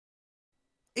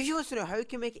If you want to know how you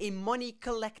can make a money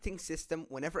collecting system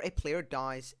whenever a player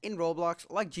dies in Roblox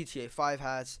like GTA 5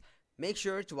 has, make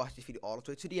sure to watch this video all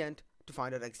the way to the end to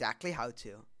find out exactly how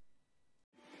to.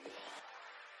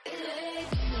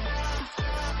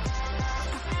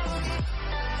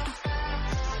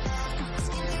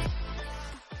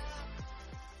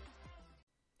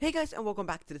 Hey guys, and welcome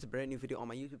back to this brand new video on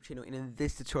my YouTube channel. And in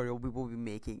this tutorial we will be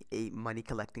making a money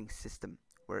collecting system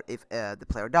where if the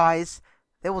player dies,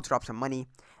 they will drop some money,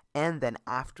 and then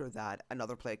after that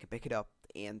another player can pick it up,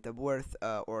 and the worth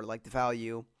or like the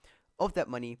value of that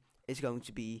money is going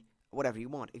to be whatever you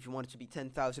want. If you want it to be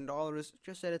 $10,000,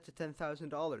 just set it to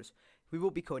 $10,000. We will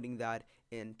be coding that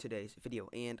in today's video,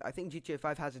 and I think GTA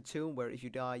 5 has it too, where if you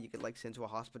die you get like sent to a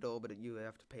hospital, but you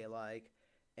have to pay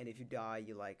and if you die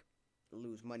you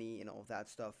lose money and all of that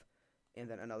stuff, and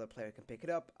then another player can pick it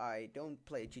up. I don't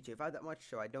play GTA 5 that much,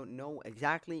 so I don't know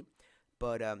exactly,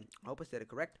 but I hope I said it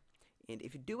correct. And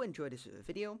if you do enjoy this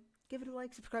video, give it a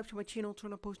like, subscribe to my channel,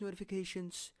 turn on post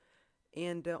notifications,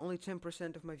 and only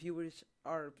 10% of my viewers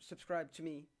are subscribed to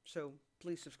me, so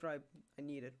please subscribe. I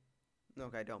need it. No,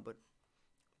 okay, I don't, but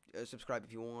subscribe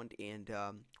if you want. And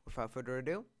without further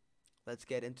ado, let's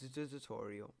get into the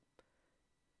tutorial.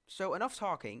 So enough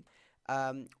talking.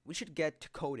 We should get to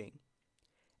coding,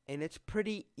 and it's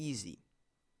pretty easy.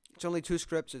 It's only 2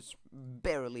 scripts. It's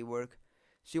barely work.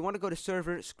 So you want to go to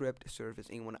server, script, service,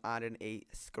 and you want to add in a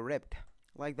script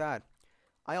like that.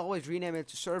 I always rename it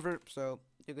to server, so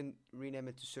you can rename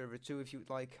it to server too if you'd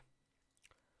like.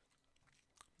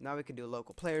 Now we can do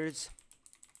local players.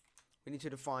 We need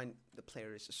to define the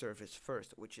player's service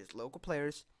first, which is local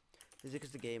players. This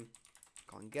is the game.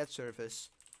 Calling get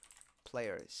service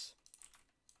players.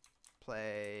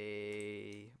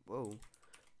 Whoa,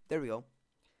 there we go.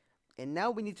 And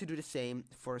now we need to do the same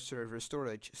for server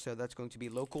storage. So that's going to be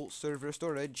local server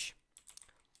storage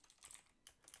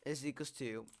is equals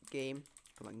to game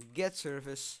get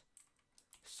service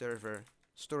server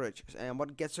storage. And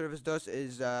what get service does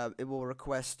is it will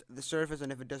request the service,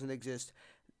 and if it doesn't exist,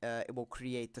 it will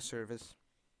create the service.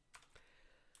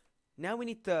 Now we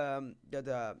need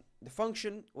the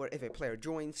function where if a player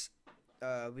joins,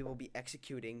 we will be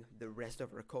executing the rest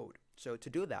of our code. So to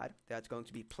do that, that's going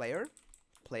to be players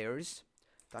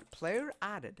dot player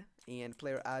added, and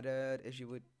player added, as you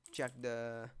would check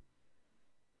the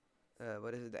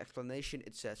the explanation,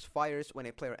 it says fires when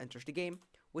a player enters the game,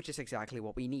 which is exactly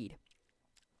what we need.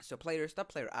 So players dot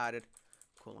player added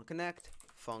connect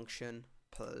function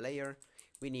player.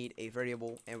 We need a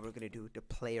variable, and we're gonna do the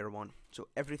player one. So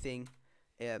everything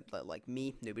like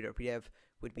me, newbie.pdev,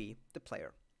 would be the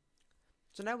player.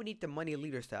 So now we need the money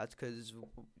leader stats, because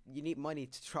you need money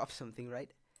to drop something,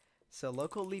 right? So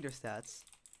local leader stats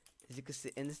is equal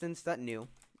to instance.new,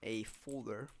 a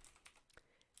folder,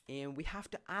 and we have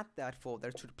to add that folder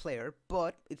to the player,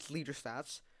 but it's leader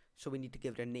stats, so we need to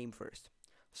give it a name first.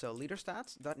 So leader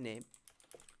stats.name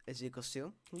is equal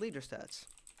to leader stats,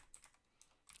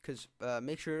 because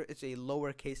make sure it's a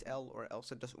lowercase l, or else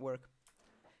it doesn't work.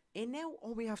 And now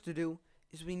all we have to do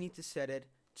is we need to set it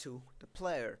to the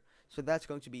player. So that's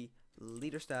going to be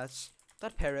leader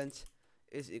stats.parent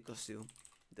is equals to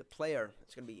the player.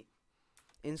 It's going to be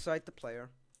inside the player.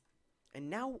 And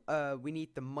now we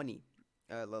need the money.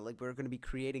 Like we're going to be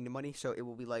creating the money, so it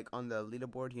will be like on the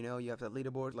leaderboard. You know, you have the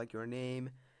leaderboard like your name,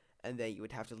 and then you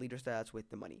would have the leader stats with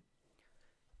the money.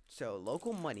 So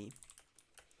local money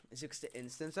is equals to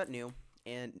instance.new,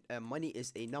 and money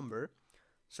is a number,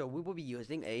 so we will be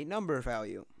using a number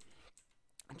value,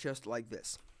 just like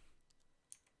this.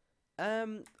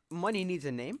 Money needs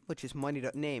a name, which is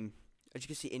money.name. As you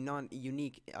can see, a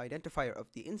non-unique identifier of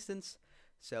the instance.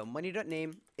 So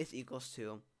money.name is equals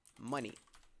to money.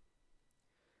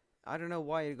 I don't know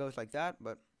why it goes like that,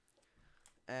 but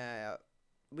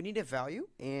we need a value,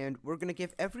 and we're gonna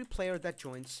give every player that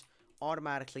joins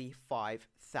automatically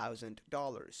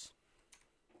 $5,000.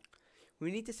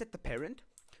 We need to set the parent.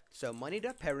 So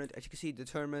money.parent, as you can see,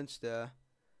 determines the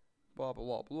blah blah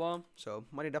blah blah. So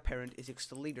money.parent is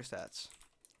equal to leader stats.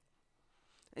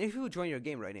 And if you join your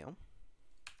game right now,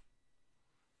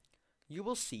 you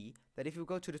will see that if you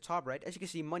go to the top right, as you can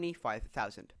see, money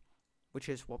 5,000, which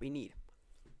is what we need.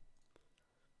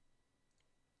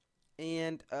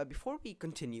 And before we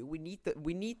continue, we need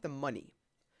the money.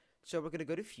 So we're gonna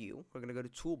go to view, we're gonna go to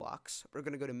toolbox, we're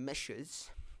gonna go to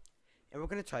meshes, and we're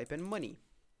gonna type in money.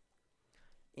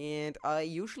 And I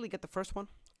usually get the first one,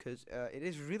 because it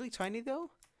is really tiny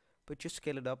though, but just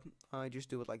scale it up. I just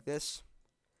do it like this,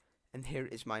 and here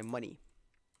is my money.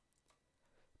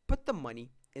 Put the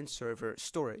money in server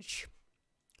storage.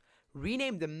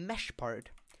 Rename the mesh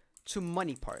part to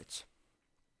money part.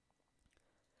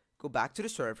 go back to the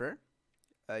server.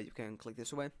 You can click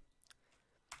this away.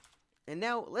 And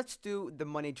now let's do the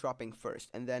money dropping first,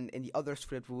 and then in the other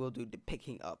script we will do the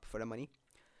picking up for the money.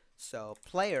 So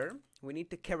player, we need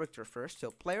the character first.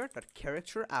 So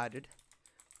player.character added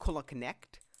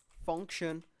 :connect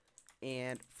function,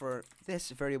 and for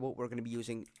this variable we're going to be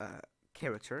using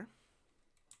character.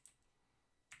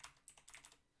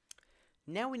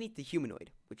 Now we need the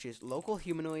humanoid, which is local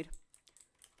humanoid,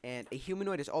 and a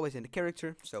humanoid is always in the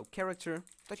character, so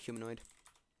character.humanoid.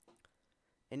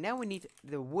 And now we need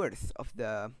the worth of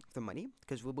the money,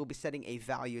 because we will be setting a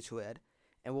value to it,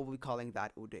 and we'll be calling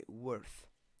that the worth.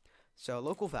 So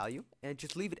local value, and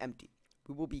just leave it empty.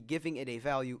 We will be giving it a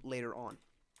value later on.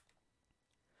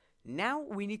 Now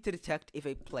we need to detect if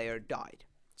a player died.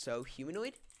 So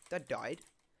humanoid that died.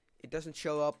 It doesn't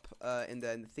show up in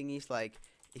the thingies, like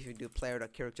if you do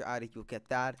player.character added, you'll get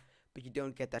that, but you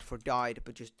don't get that for died.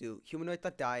 But just do humanoid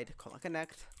that died,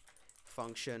 :connect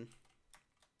function.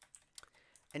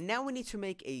 And now we need to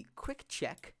make a quick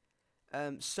check,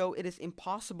 so it is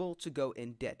impossible to go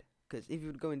in dead. Because if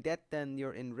you go in dead, then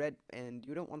you're in red, and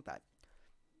you don't want that.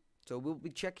 So we'll be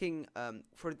checking,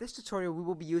 for this tutorial, we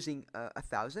will be using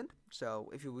 1,000. So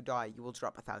if you would die, you will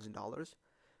drop $1,000.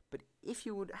 But if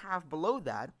you would have below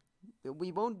that,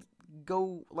 we won't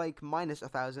go like minus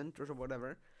 1,000 or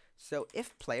whatever. So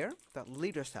if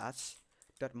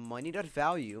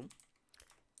player.leaderstats.money.value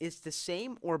is the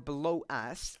same or below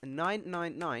as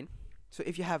 999, so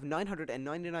if you have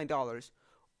 $999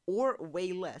 or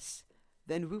way less,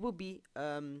 then we will be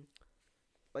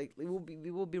we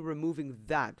will be removing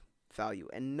that value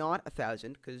and not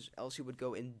 1,000, because else you would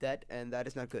go in debt, and that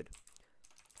is not good.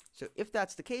 So if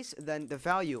that's the case, then the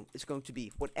value is going to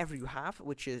be whatever you have,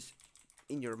 which is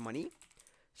in your money.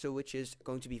 So which is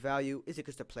going to be value is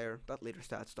equals to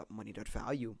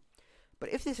player.leaderstats.money.value. But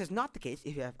if this is not the case,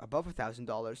 if you have above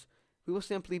 $1,000, we will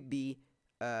simply be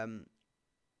we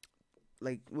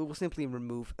will simply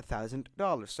remove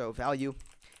 $1,000. So value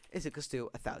is equals to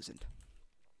 1,000.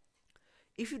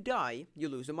 If you die, you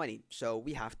lose the money, so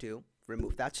we have to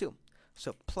remove that too.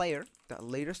 So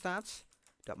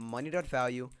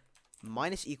player.leaderstats.money.value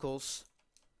minus equals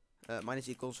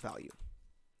value,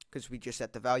 because we just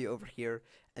set the value over here,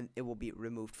 and it will be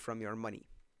removed from your money.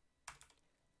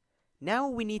 Now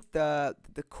we need the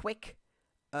quick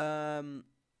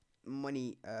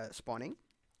money spawning.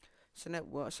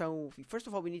 So first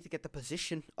of all, we need to get the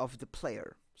position of the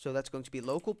player. So that's going to be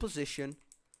local position.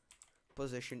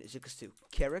 Position is equals to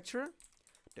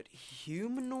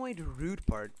character.humanoid root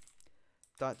part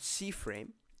dot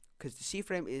c-frame, because the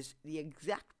c-frame is the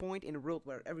exact point in the world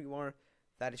wherever you are.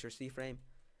 That is your c-frame.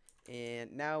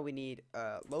 And now we need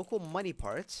local money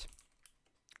parts,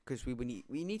 because we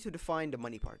need to define the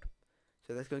money part.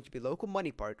 So that's going to be local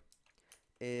money part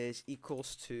is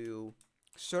equals to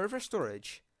server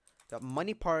storage dot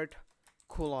money part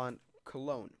 :colon.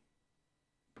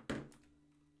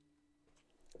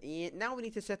 And now we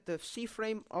need to set the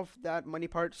c-frame of that money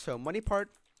part. So money part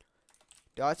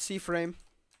dot c-frame,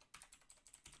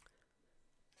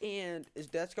 and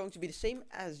that's going to be the same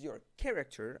as your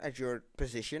character, as your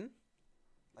position,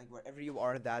 like wherever you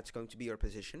are, that's going to be your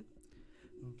position.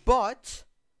 But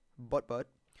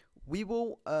we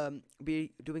will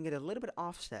be doing it a little bit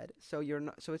offset, so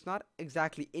it's not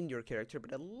exactly in your character,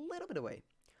 but a little bit away.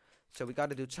 So we got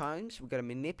to do times. We got to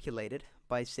manipulate it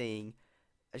by saying,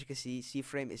 as you can see,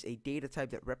 c-frame is a data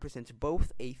type that represents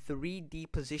both a 3D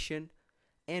position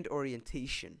and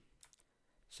orientation.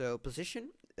 So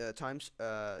position times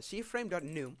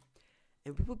c-frame.new,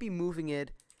 and we will be moving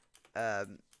it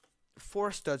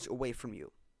 4 studs away from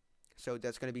you. So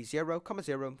that's going to be 0,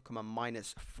 0,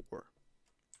 minus 4.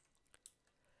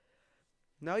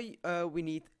 Now we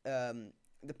need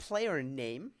the player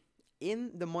name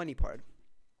in the money part.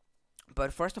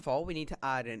 But first of all, we need to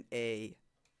add in a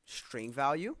string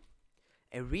value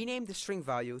and rename the string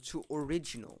value to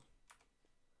original.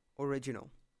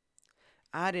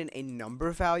 Add in a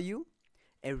number value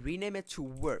and rename it to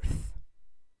worth.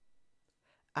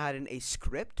 Add in a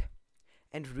script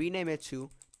and rename it to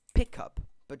pickup,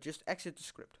 but just exit the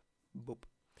script. Boop.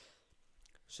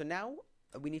 So now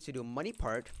we need to do money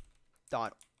part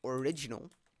dot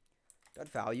original dot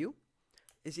value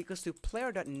is equals to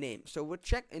player.name. So we'll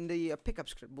check in the pickup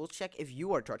script. We'll check if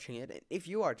you are touching it, and if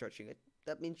you are touching it,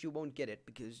 that means you won't get it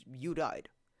because you died,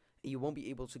 and you won't be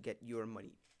able to get your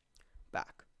money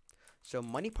back. So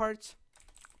money parts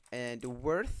and the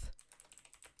worth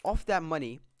of that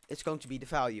money is going to be the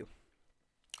value.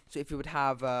 So if you would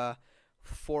have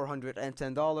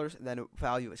 $410, then the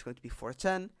value is going to be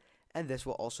 410, and this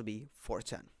will also be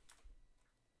 410.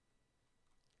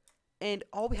 And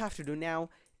all we have to do now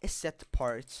is set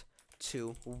part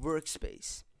to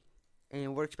workspace.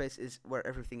 And workspace is where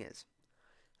everything is.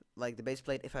 Like the base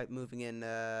plate, if I'm moving in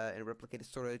replicated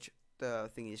storage, the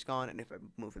thing is gone, and if I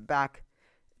move it back,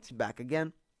 it's back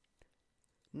again.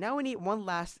 Now we need one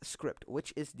last script,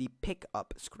 which is the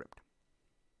pickup script.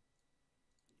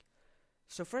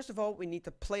 So first of all, we need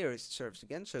the player's service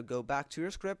again. So go back to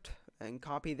your script and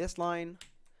copy this line,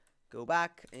 go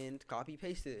back and copy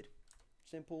paste it.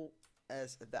 Simple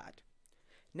as that.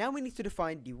 Now we need to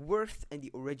define the worth and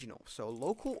the original. So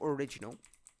local original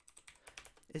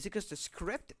is equals to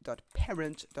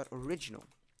script.parent.original,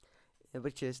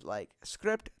 which is like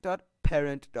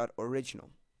script.parent.original,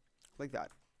 like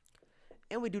that.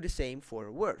 And we do the same for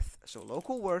worth. So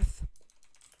local worth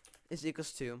is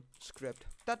equals to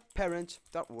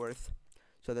script.parent.worth.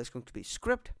 So that's going to be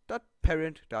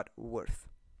script.parent.worth.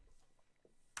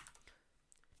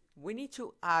 We need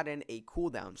to add in a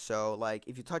cooldown. So like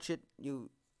if you touch it,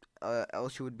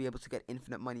 else you would be able to get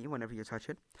infinite money whenever you touch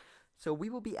it. So we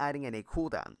will be adding in a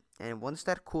cooldown, and once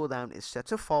that cooldown is set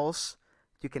to false,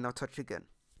 you cannot touch it again.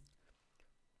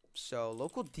 So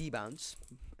local debounce,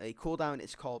 a cooldown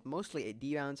is called mostly a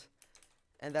debounce,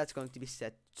 and that's going to be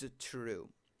set to true.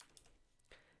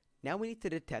 Now we need to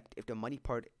detect if the money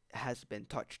part has been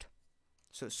touched.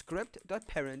 So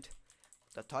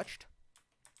script.parent.touched,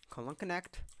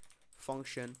 connect,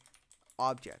 function,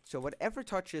 object. So whatever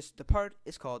touches the part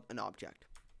is called an object.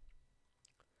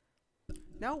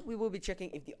 Now we will be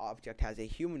checking if the object has a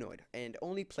humanoid, and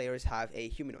only players have a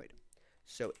humanoid.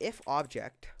 So if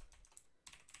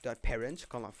object.parent,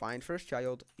 find first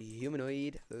child,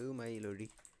 humanoid, oh my lordy,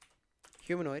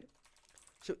 humanoid.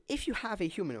 So if you have a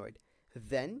humanoid,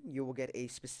 then you will get a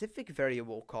specific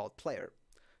variable called player.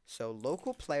 So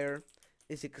local player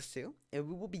is equals to, and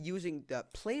we will be using the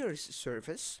player's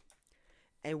service,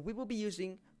 and we will be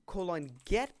using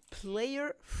get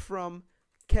player from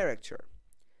character.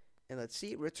 And let's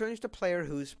see, returns the player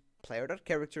whose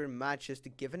player.character matches the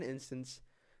given instance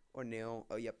or nil.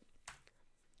 Oh, yep.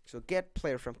 So get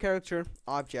player from character,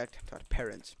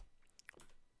 object.parent.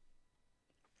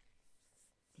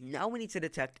 Now we need to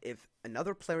detect if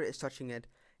another player is touching it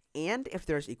and if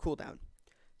there's a cooldown.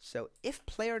 So if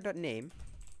player.name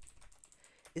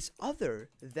is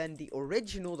other than the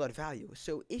original.value.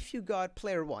 So if you got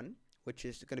player 1, which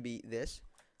is going to be this,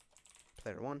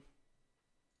 player 1,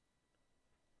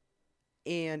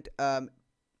 and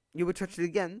you would touch it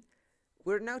again,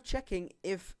 we're now checking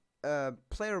if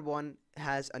player 1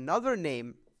 has another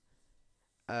name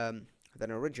than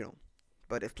original.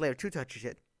 But if player 2 touches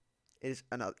it, it's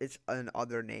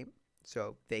another name,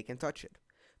 so they can touch it.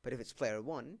 But if it's player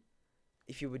 1,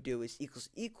 if you would do is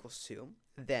equals to,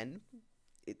 then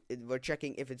we're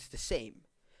checking if it's the same,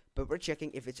 but we're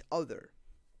checking if it's other.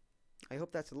 I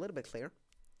hope that's a little bit clear.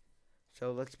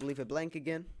 So let's leave it blank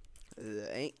again.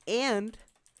 And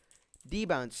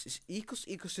debounce is equals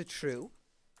to true.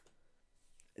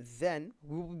 Then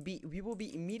we will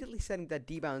be immediately setting that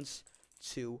debounce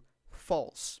to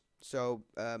false. So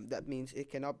that means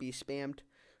it cannot be spammed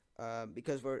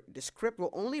because the script will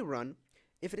only run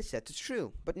if it is set to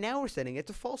true. But now we're setting it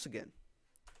to false again.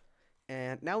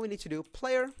 And now we need to do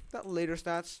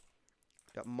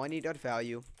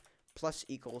player.laterstats.money.value plus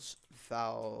equals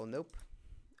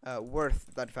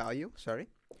worth.value, sorry.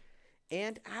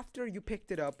 And after you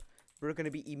picked it up, we're going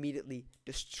to be immediately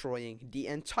destroying the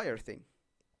entire thing.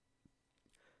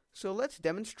 So let's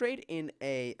demonstrate in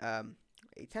a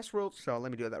test world. So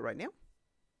let me do that right now.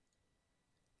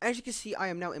 As you can see, I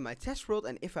am now in my test world,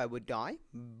 and if I would die,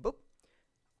 boop,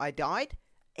 I died,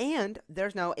 and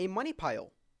there's now a money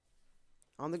pile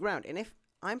on the ground. And if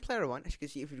I'm player 1, as you can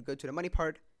see, if you go to the money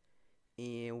part,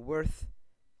 and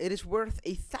it is worth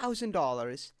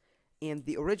 $1,000, and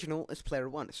the original is player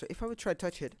 1. So if I would try to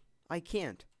touch it, I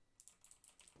can't.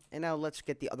 And now let's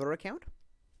get the other account.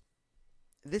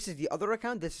 This is the other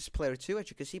account. This is player 2, as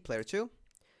you can see, player 2.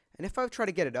 And if I try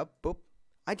to get it up, boop,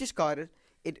 I just got it.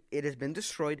 It has been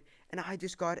destroyed, and I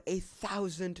just got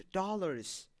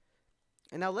 $1,000.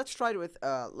 And now let's try it with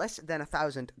less than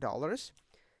 $1,000.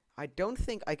 I don't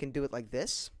think I can do it like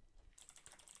this.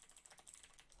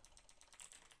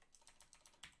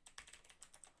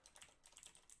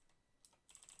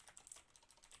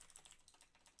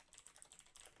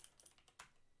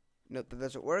 Nope, that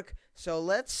doesn't work. So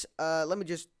let me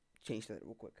just change that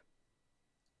real quick.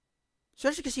 So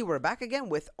as you can see, we're back again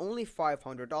with only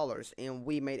 $500, and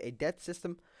we made a dead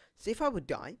system. So if I would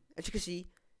die, as you can see,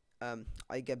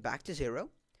 I get back to 0.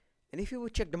 And if you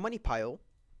would check the money pile,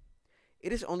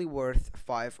 it is only worth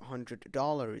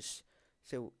 $500.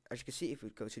 So as you can see, if we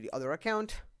go to the other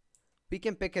account, we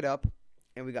can pick it up,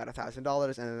 and we got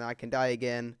 $1,000, and then I can die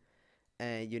again,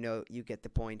 and you get the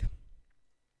point.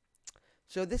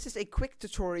 So this is a quick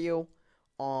tutorial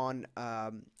on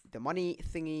the money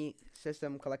thingy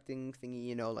system, collecting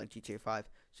thingy, like GTA 5.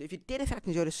 So if you did in fact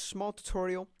enjoy this small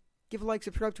tutorial, give a like,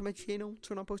 subscribe to my channel,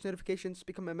 turn on post notifications,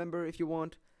 become a member if you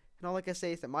want. And all I can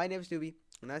say is that my name is Newbie,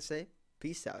 and I say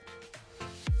peace out.